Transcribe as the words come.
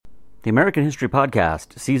The American History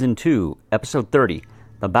Podcast, Season 2, Episode 30,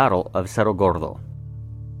 The Battle of Cerro Gordo.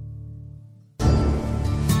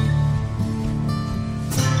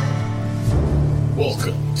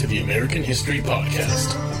 Welcome to the American History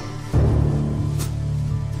Podcast.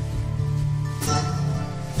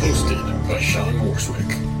 Hosted by Sean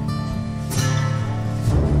Worswick.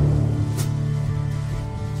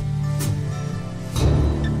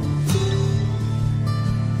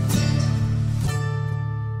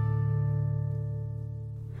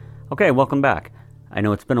 Okay, welcome back. I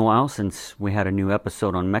know it's been a while since we had a new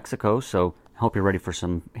episode on Mexico, so I hope you're ready for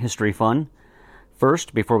some history fun.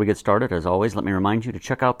 First, before we get started, as always, let me remind you to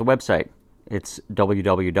check out the website. It's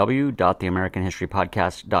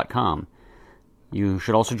www.theamericanhistorypodcast.com. You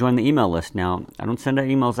should also join the email list. Now, I don't send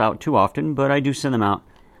emails out too often, but I do send them out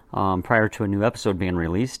prior to a new episode being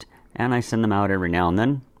released, and I send them out every now and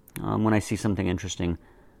then when I see something interesting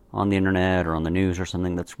on the internet or on the news or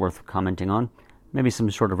something that's worth commenting on. Maybe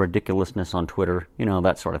some sort of ridiculousness on Twitter,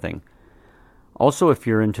 that sort of thing. Also, if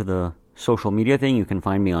you're into the social media thing, you can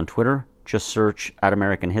find me on Twitter. Just search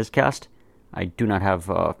 @AmericanHiscast. I do not have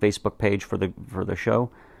a Facebook page for the show.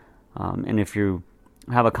 And if you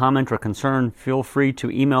have a comment or concern, feel free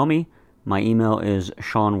to email me. My email is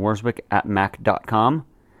seanworswick@mac.com.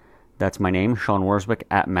 That's my name, Sean Worswick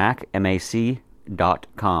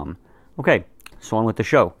 @mac.com. Okay, so on with the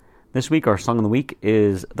show. This week, our song of the week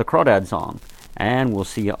is the Crawdad Song. And we'll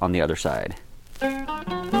see you on the other side. You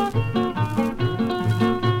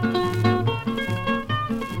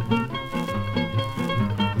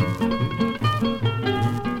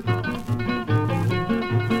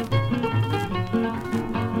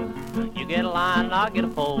get a line, I'll get a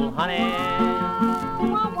pole, honey.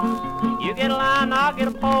 You get a line, I'll get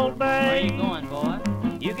a pole, babe. Where you going, boy?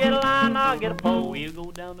 You get a line, I'll get a pole. We'll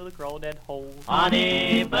go down to the crawdad hole.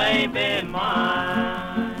 Honey, baby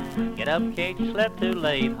mine. Get up, Kate, you slept too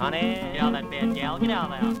late, honey. Get out of that bed, gal. Get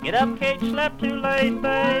out of there. Get up, Kate, you slept too late,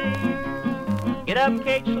 babe. Get up,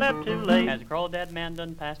 Kate, you slept too late. Has the crawdad man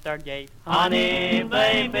done passed our gate? Honey,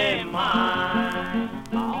 baby mine.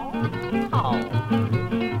 Oh. Oh.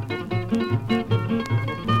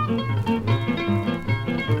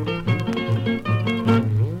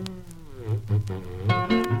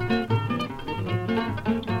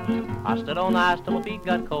 I stood on ice till my feet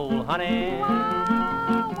got cold, honey.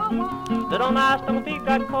 Stood on ice till my feet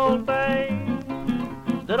got cold, babe.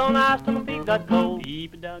 Stood on ice till my feet got cold.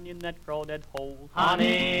 Deep down in that crawdad hole.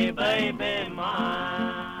 Honey, baby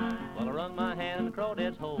mine. Well, I run my hand in the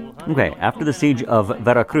crawdad's hole, honey. Okay, after the siege of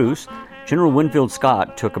Veracruz, General Winfield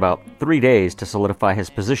Scott took about 3 days to solidify his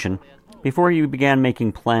position before he began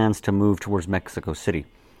making plans to move towards Mexico City.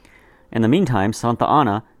 In the meantime, Santa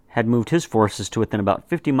Anna had moved his forces to within about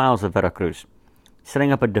 50 miles of Veracruz,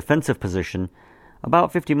 setting up a defensive position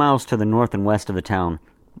about 50 miles to the north and west of the town,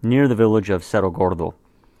 near the village of Cerro Gordo.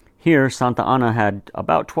 Here, Santa Anna had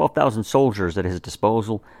about 12,000 soldiers at his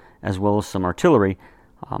disposal, as well as some artillery,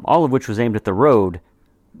 all of which was aimed at the road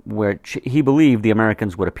where he believed the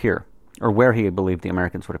Americans would appear, or where he believed the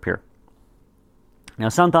Americans would appear. Now,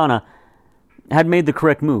 Santa Anna had made the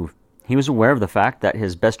correct move. He was aware of the fact that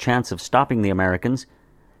his best chance of stopping the Americans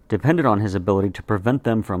depended on his ability to prevent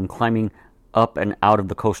them from climbing up and out of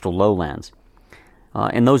the coastal lowlands.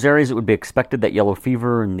 In those areas, it would be expected that yellow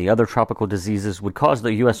fever and the other tropical diseases would cause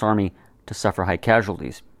the U.S. Army to suffer high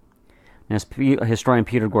casualties. As historian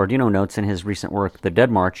Peter Guardino notes in his recent work, The Dead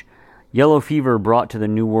March, yellow fever brought to the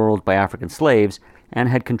New World by African slaves and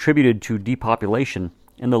had contributed to depopulation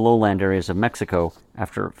in the lowland areas of Mexico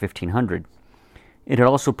after 1500. It had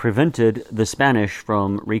also prevented the Spanish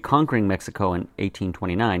from reconquering Mexico in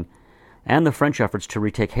 1829 and the French efforts to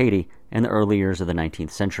retake Haiti in the early years of the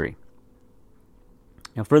 19th century.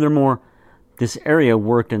 Now, furthermore, this area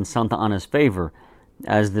worked in Santa Anna's favor,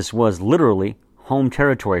 as this was literally home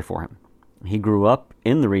territory for him. He grew up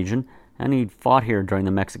in the region, and he'd fought here during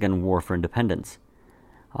the Mexican War for Independence.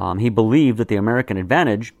 He believed that the American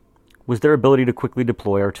advantage was their ability to quickly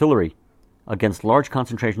deploy artillery against large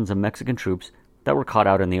concentrations of Mexican troops that were caught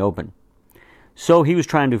out in the open. So he was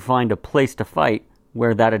trying to find a place to fight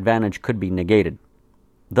where that advantage could be negated.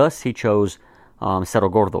 Thus, he chose Cerro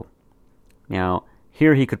Gordo. Now,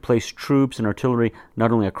 here he could place troops and artillery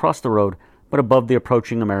not only across the road, but above the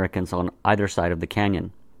approaching Americans on either side of the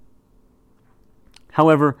canyon.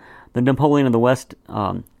 However, the Napoleon of the West,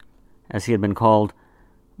 as he had been called,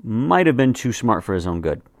 might have been too smart for his own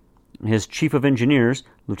good. His chief of engineers,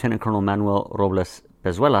 Lieutenant Colonel Manuel Robles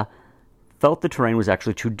Pezuela, felt the terrain was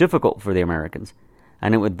actually too difficult for the Americans,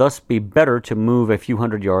 and it would thus be better to move a few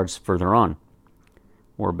hundred yards further on,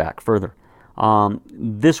 or back further.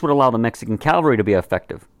 This would allow the Mexican cavalry to be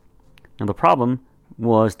effective. Now, the problem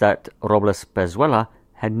was that Robles Pezuela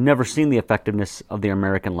had never seen the effectiveness of the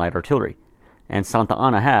American light artillery, and Santa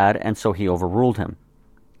Anna had, and so he overruled him.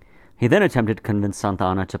 He then attempted to convince Santa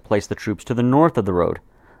Anna to place the troops to the north of the road,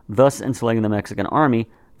 thus insulating the Mexican army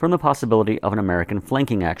from the possibility of an American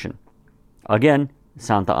flanking action. Again,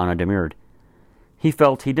 Santa Anna demurred. He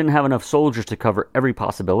felt he didn't have enough soldiers to cover every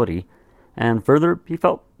possibility, and further, he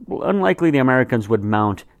felt unlikely the Americans would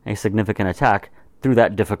mount a significant attack through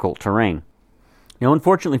that difficult terrain. Now,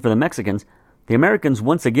 unfortunately for the Mexicans, the Americans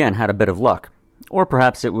once again had a bit of luck, or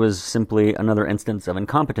perhaps it was simply another instance of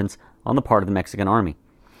incompetence on the part of the Mexican army.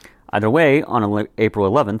 Either way, on April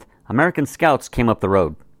 11th, American scouts came up the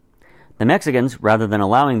road. The Mexicans, rather than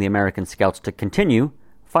allowing the American scouts to continue,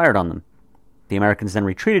 fired on them. The Americans then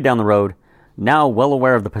retreated down the road, now well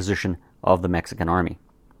aware of the position of the Mexican army.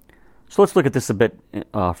 So let's look at this a bit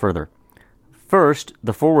further. First,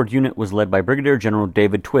 the forward unit was led by Brigadier General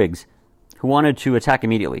David Twiggs, who wanted to attack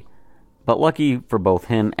immediately. But lucky for both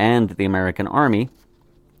him and the American army,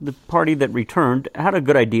 the party that returned had a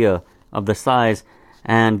good idea of the size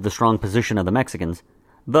and the strong position of the Mexicans.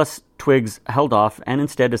 Thus, Twiggs held off and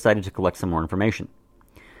instead decided to collect some more information.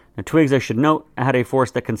 Now, Twiggs, I should note, had a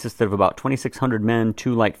force that consisted of about 2,600 men,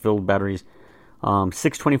 2 light-filled batteries, 6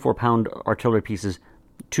 24-pound artillery pieces,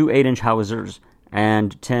 2 8-inch howitzers,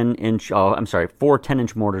 and 4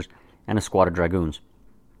 10-inch mortars, and a squad of dragoons.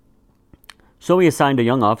 So he assigned a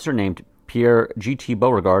young officer named Pierre G.T.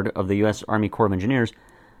 Beauregard of the U.S. Army Corps of Engineers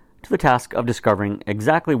to the task of discovering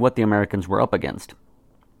exactly what the Americans were up against.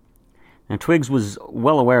 Now, Twiggs was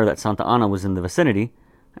well aware that Santa Anna was in the vicinity,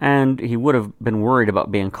 and he would have been worried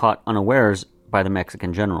about being caught unawares by the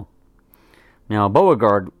Mexican general. Now,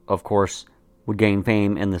 Beauregard, of course, would gain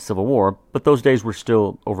fame in the Civil War, but those days were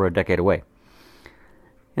still over a decade away.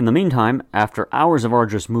 In the meantime, after hours of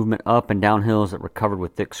arduous movement up and down hills that were covered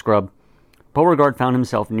with thick scrub, Beauregard found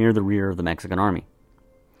himself near the rear of the Mexican army.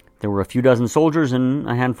 There were a few dozen soldiers and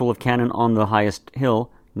a handful of cannon on the highest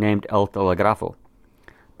hill named El Telegrafo.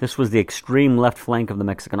 This was the extreme left flank of the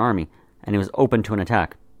Mexican army, and he was open to an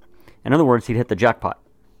attack. In other words, he'd hit the jackpot.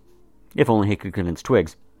 If only he could convince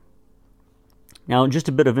Twiggs. Now, just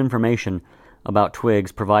a bit of information about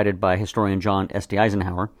Twiggs provided by historian John S.D.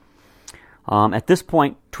 Eisenhower. At this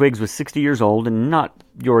point, Twiggs was 60 years old and not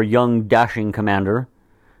your young, dashing commander.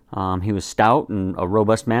 He was stout and a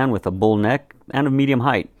robust man with a bull neck and of medium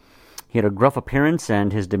height. He had a gruff appearance,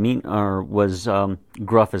 and his demeanor was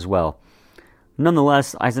gruff as well.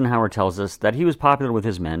 Nonetheless, Eisenhower tells us that he was popular with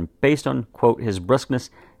his men based on, quote, his brusqueness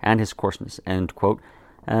and his coarseness, end quote,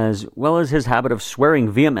 as well as his habit of swearing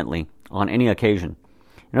vehemently on any occasion.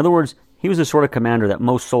 In other words, he was the sort of commander that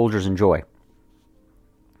most soldiers enjoy.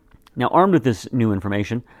 Now, armed with this new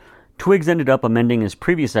information, Twiggs ended up amending his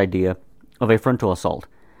previous idea of a frontal assault.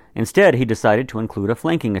 Instead, he decided to include a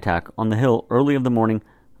flanking attack on the hill early of the morning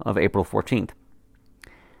of April 14th.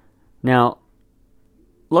 Now,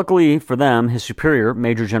 luckily for them, his superior,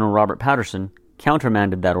 Major General Robert Patterson,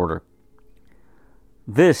 countermanded that order.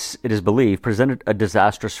 This, it is believed, presented a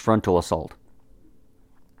disastrous frontal assault.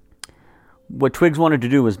 What Twiggs wanted to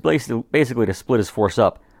do was basically to split his force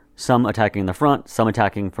up, some attacking the front, some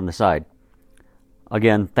attacking from the side.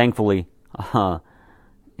 Again, thankfully,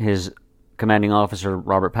 his commanding officer,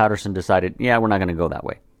 Robert Patterson, decided, we're not going to go that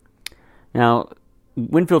way. Now,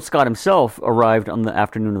 Winfield Scott himself arrived on the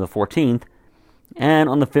afternoon of the 14th, and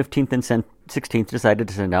on the 15th and 16th decided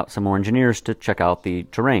to send out some more engineers to check out the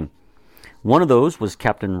terrain. One of those was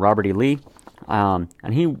Captain Robert E. Lee,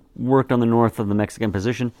 and he worked on the north of the Mexican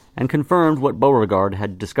position and confirmed what Beauregard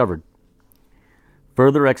had discovered.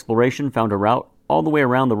 Further exploration found a route all the way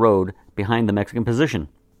around the road behind the Mexican position.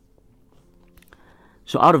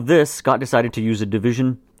 So out of this, Scott decided to use a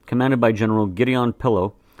division commanded by General Gideon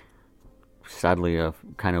Pillow, sadly a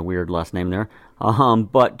kind of weird last name there,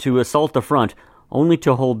 but to assault the front, only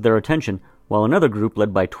to hold their attention, while another group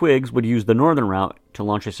led by Twiggs would use the northern route to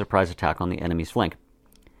launch a surprise attack on the enemy's flank.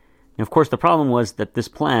 And of course, the problem was that this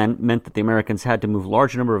plan meant that the Americans had to move a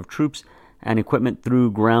large number of troops and equipment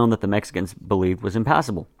through ground that the Mexicans believed was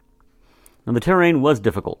impassable. Now, the terrain was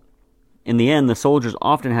difficult. In the end, the soldiers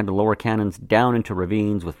often had to lower cannons down into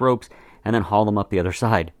ravines with ropes and then haul them up the other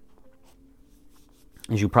side.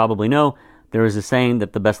 As you probably know, there is a saying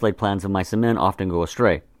that the best laid plans of mice and men often go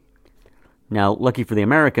astray. Now, lucky for the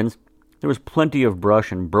Americans, there was plenty of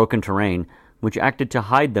brush and broken terrain, which acted to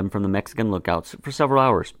hide them from the Mexican lookouts for several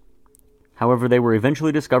hours. However, they were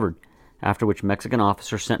eventually discovered, after which Mexican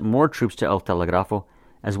officers sent more troops to El Telegrafo,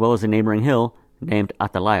 as well as a neighboring hill named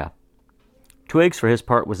Atalaya. Twiggs, for his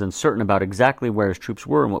part, was uncertain about exactly where his troops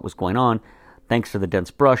were and what was going on, thanks to the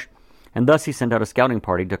dense brush, and thus he sent out a scouting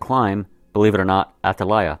party to climb, believe it or not,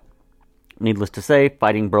 Atalaya. Needless to say,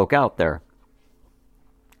 fighting broke out there.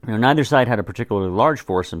 Now, neither side had a particularly large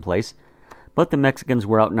force in place, but the Mexicans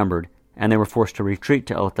were outnumbered, and they were forced to retreat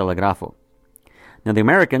to El Telegrafo. Now, the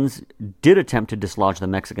Americans did attempt to dislodge the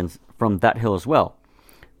Mexicans from that hill as well,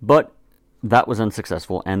 but that was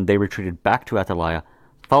unsuccessful, and they retreated back to Atalaya,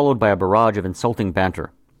 followed by a barrage of insulting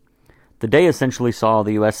banter. The day essentially saw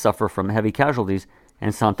the U.S. suffer from heavy casualties,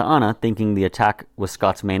 and Santa Anna, thinking the attack was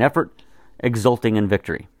Scott's main effort, exulting in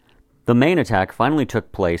victory. The main attack finally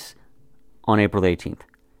took place on April 18th.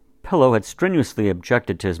 Pillow had strenuously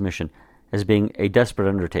objected to his mission as being a desperate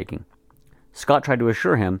undertaking. Scott tried to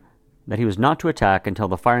assure him that he was not to attack until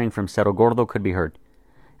the firing from Cerro Gordo could be heard,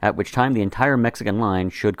 at which time the entire Mexican line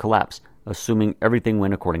should collapse, assuming everything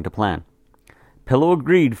went according to plan. Pillow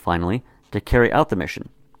agreed, finally, to carry out the mission.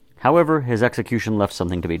 However, his execution left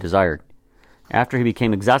something to be desired. After he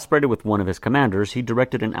became exasperated with one of his commanders, he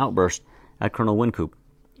directed an outburst at Colonel Wynkoop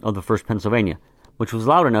of the 1st Pennsylvania, which was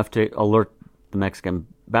loud enough to alert the Mexican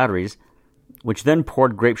batteries, which then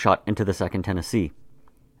poured grape shot into the 2nd Tennessee.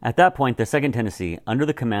 At that point, the 2nd Tennessee, under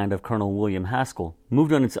the command of Colonel William Haskell,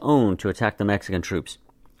 moved on its own to attack the Mexican troops.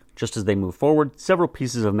 Just as they moved forward, several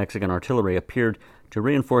pieces of Mexican artillery appeared to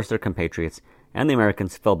reinforce their compatriots, and the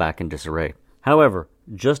Americans fell back in disarray. However,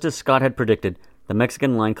 just as Scott had predicted, the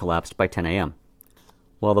Mexican line collapsed by 10 a.m.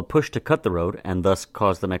 While the push to cut the road, and thus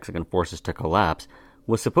cause the Mexican forces to collapse,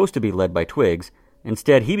 was supposed to be led by Twiggs,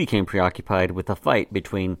 instead he became preoccupied with a fight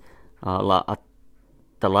between La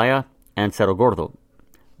Atalaya and Cerro Gordo.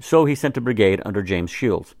 So he sent a brigade under James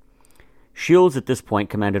Shields. Shields at this point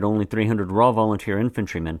commanded only 300 raw volunteer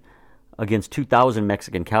infantrymen against 2,000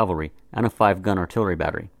 Mexican cavalry and a 5-gun artillery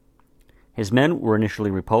battery. His men were initially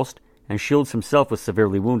repulsed, and Shields himself was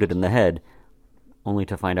severely wounded in the head, only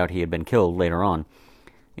to find out he had been killed later on.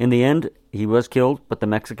 In the end, he was killed, but the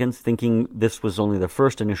Mexicans, thinking this was only the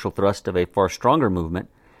first initial thrust of a far stronger movement,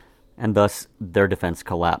 and thus their defense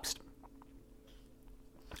collapsed.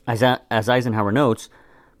 As Eisenhower notes,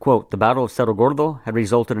 quote, "The Battle of Cerro Gordo had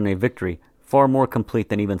resulted in a victory far more complete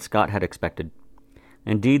than even Scott had expected.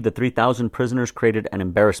 Indeed, the 3,000 prisoners created an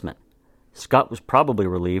embarrassment. Scott was probably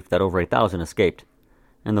relieved that over 1,000 escaped.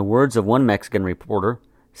 In the words of one Mexican reporter,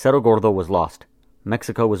 Cerro Gordo was lost.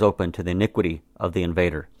 Mexico was open to the iniquity of the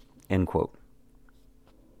invader." End quote.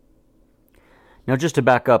 Now, just to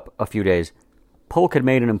back up a few days, Polk had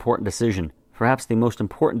made an important decision, perhaps the most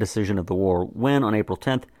important decision of the war, when, on April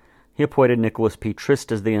 10th, he appointed Nicholas P.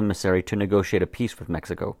 Trist as the emissary to negotiate a peace with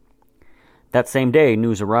Mexico. That same day,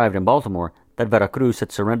 news arrived in Baltimore that Veracruz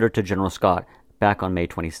had surrendered to General Scott back on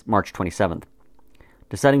March 27th.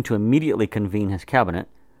 Deciding to immediately convene his cabinet,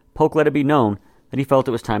 Polk let it be known that he felt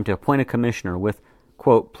it was time to appoint a commissioner with,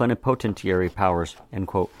 quote, plenipotentiary powers, end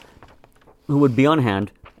quote, who would be on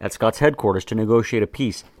hand at Scott's headquarters to negotiate a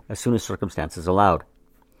peace as soon as circumstances allowed.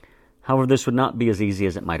 However, this would not be as easy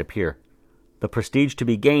as it might appear. The prestige to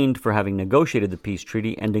be gained for having negotiated the peace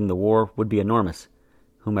treaty ending the war would be enormous.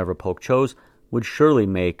 Whomever Polk chose would surely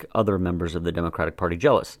make other members of the Democratic Party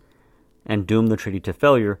jealous, and doom the treaty to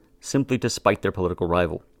failure simply to spite their political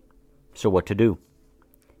rival. So what to do?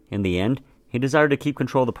 In the end, he desired to keep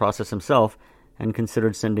control of the process himself and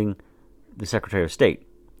considered sending the Secretary of State.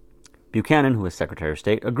 Buchanan, who was Secretary of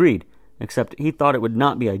State, agreed, except he thought it would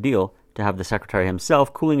not be ideal to have the Secretary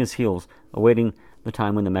himself cooling his heels, awaiting the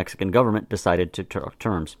time when the Mexican government decided to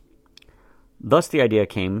terms. Thus the idea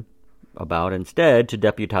came about instead to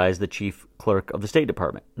deputize the chief clerk of the State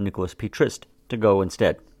Department, Nicholas P. Trist, to go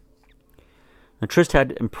instead. Now, Trist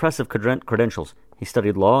had impressive credentials. He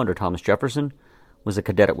studied law under Thomas Jefferson, was a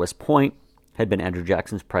cadet at West Point, had been Andrew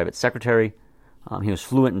Jackson's private secretary. He was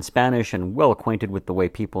fluent in Spanish and well acquainted with the way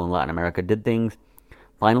people in Latin America did things.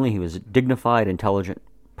 Finally, he was dignified, intelligent,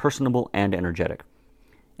 personable, and energetic.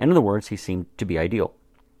 In other words, he seemed to be ideal.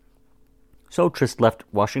 So Trist left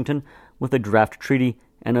Washington with a draft treaty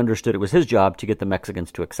and understood it was his job to get the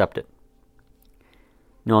Mexicans to accept it.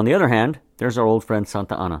 Now, on the other hand, there's our old friend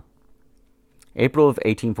Santa Anna. April of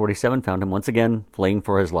 1847 found him once again fleeing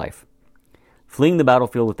for his life. Fleeing the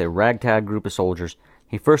battlefield with a ragtag group of soldiers,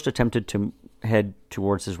 he first attempted to head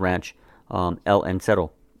towards his ranch, El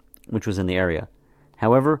Cerro, which was in the area.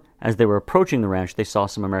 However, as they were approaching the ranch, they saw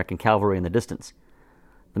some American cavalry in the distance.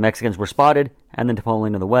 The Mexicans were spotted, and the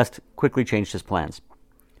Napoleon of the West quickly changed his plans.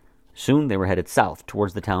 Soon they were headed south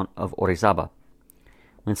towards the town of Orizaba.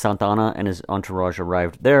 When Santa Anna and his entourage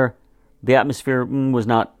arrived there, the atmosphere was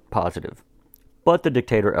not positive. But the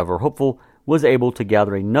dictator, ever hopeful, was able to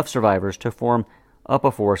gather enough survivors to form up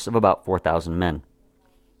a force of about 4,000 men.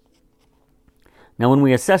 Now, when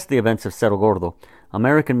we assess the events of Cerro Gordo,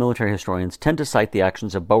 American military historians tend to cite the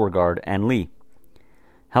actions of Beauregard and Lee.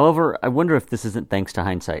 However, I wonder if this isn't thanks to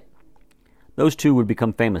hindsight. Those two would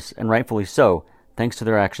become famous, and rightfully so, thanks to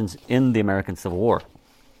their actions in the American Civil War.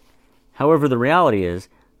 However, the reality is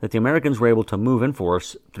that the Americans were able to move in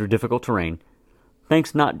force through difficult terrain,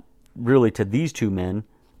 thanks not really to these two men,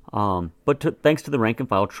 but thanks to the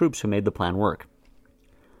rank-and-file troops who made the plan work.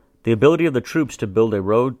 The ability of the troops to build a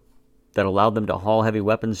road that allowed them to haul heavy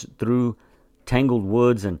weapons through tangled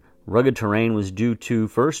woods and rugged terrain was due to,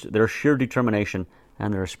 first, their sheer determination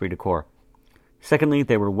and their esprit de corps. Secondly,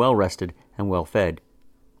 they were well-rested and well-fed.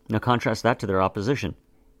 Now contrast that to their opposition,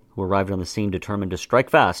 who arrived on the scene determined to strike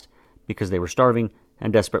fast because they were starving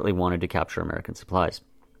and desperately wanted to capture American supplies.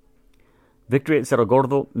 Victory at Cerro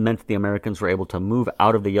Gordo meant the Americans were able to move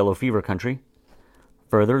out of the yellow fever country.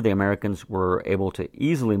 Further, the Americans were able to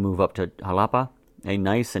easily move up to Jalapa, a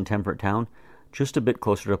nice and temperate town, just a bit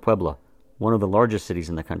closer to Puebla, one of the largest cities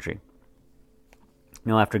in the country.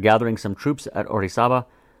 Now, after gathering some troops at Orizaba,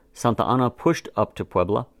 Santa Anna pushed up to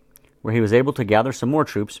Puebla, where he was able to gather some more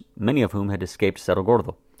troops, many of whom had escaped Cerro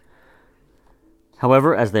Gordo.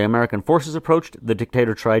 However, as the American forces approached, the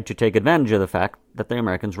dictator tried to take advantage of the fact that the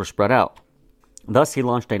Americans were spread out. Thus, he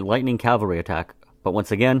launched a lightning cavalry attack, but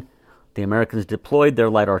once again, the Americans deployed their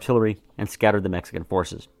light artillery and scattered the Mexican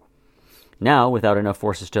forces. Now, without enough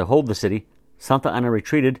forces to hold the city, Santa Anna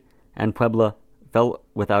retreated, and Puebla fell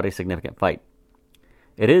without a significant fight.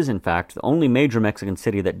 It is, in fact, the only major Mexican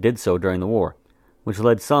city that did so during the war, which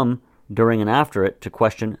led some, during and after it, to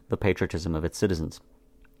question the patriotism of its citizens.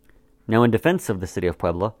 Now, in defense of the city of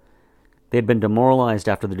Puebla, they had been demoralized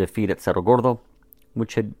after the defeat at Cerro Gordo,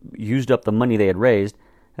 which had used up the money they had raised,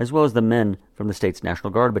 as well as the men from the state's National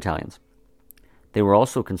Guard battalions. They were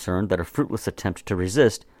also concerned that a fruitless attempt to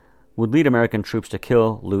resist would lead American troops to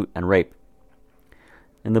kill, loot, and rape.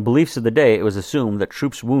 In the beliefs of the day, it was assumed that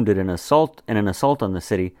troops wounded in an assault on the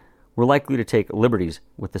city were likely to take liberties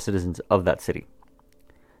with the citizens of that city.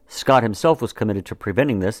 Scott himself was committed to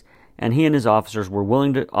preventing this, and he and his officers were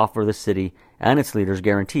willing to offer the city and its leaders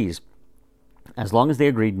guarantees, as long as they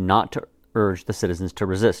agreed not to urge the citizens to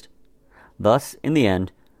resist. Thus, in the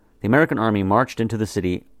end, the American army marched into the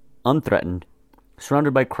city unthreatened,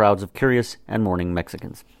 surrounded by crowds of curious and mourning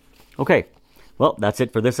Mexicans. Okay, well, that's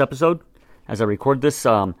it for this episode. As I record this,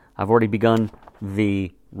 I've already begun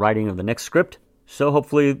the writing of the next script, so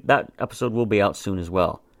hopefully that episode will be out soon as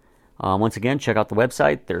well. Once again, check out the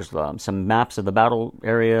website. There's some maps of the battle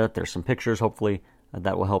area. There's some pictures, hopefully,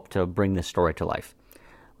 that will help to bring this story to life.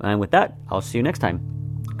 And with that, I'll see you next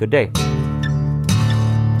time. Good day.